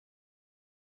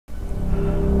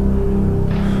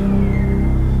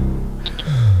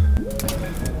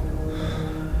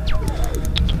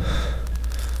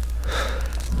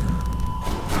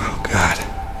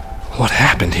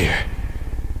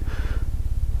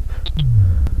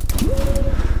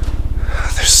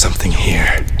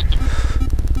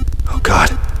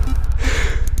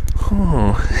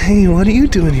Hey, what are you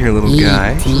doing here, little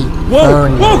guy? Whoa!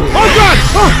 Whoa! Oh God!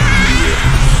 Oh.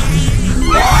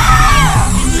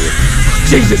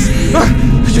 Jesus!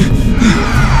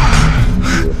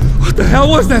 What the hell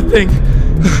was that thing?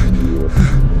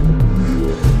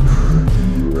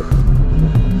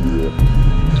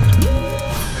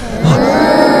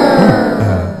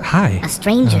 Hi. A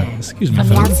stranger Excuse me. from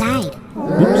the outside. Oops.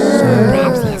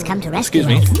 Perhaps he has come to rescue us.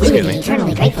 We would be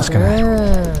eternally grateful. Just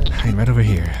gonna hide right over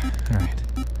here. All right.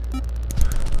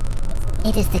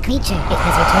 It is the creature. It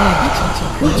has returned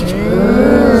creature.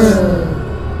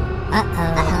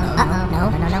 Uh-oh.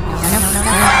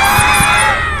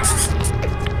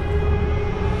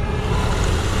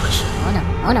 No.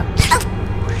 Oh no.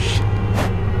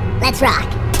 Let's rock.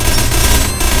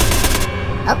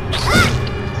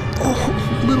 Oh,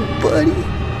 little buddy.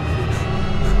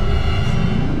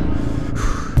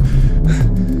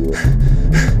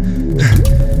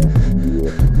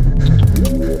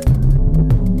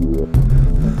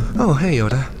 Oh, hey,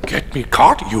 Yoda. Get me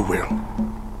caught, you will.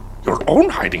 Your own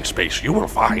hiding space you will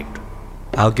find.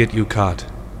 I'll get you caught.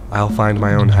 I'll find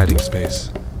my own hiding space.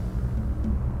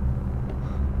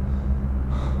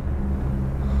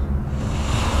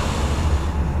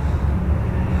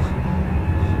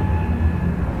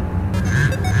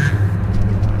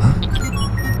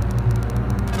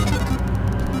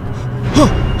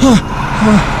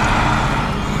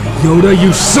 Yoda,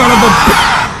 you son of a...